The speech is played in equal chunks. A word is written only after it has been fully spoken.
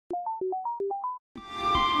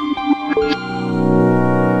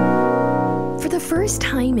first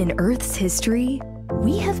time in Earth's history,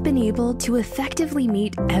 we have been able to effectively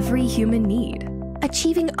meet every human need,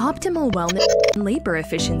 achieving optimal wellness and labor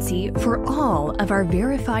efficiency for all of our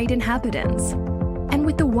verified inhabitants. And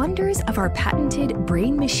with the wonders of our patented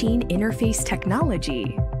brain-machine interface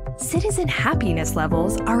technology, citizen happiness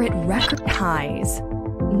levels are at record highs.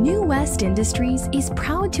 New West Industries is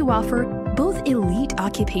proud to offer both elite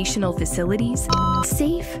occupational facilities,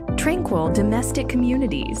 safe, tranquil domestic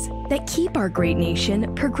communities that keep our great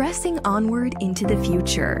nation progressing onward into the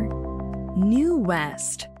future. New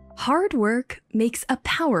West. Hard work makes a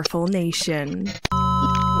powerful nation.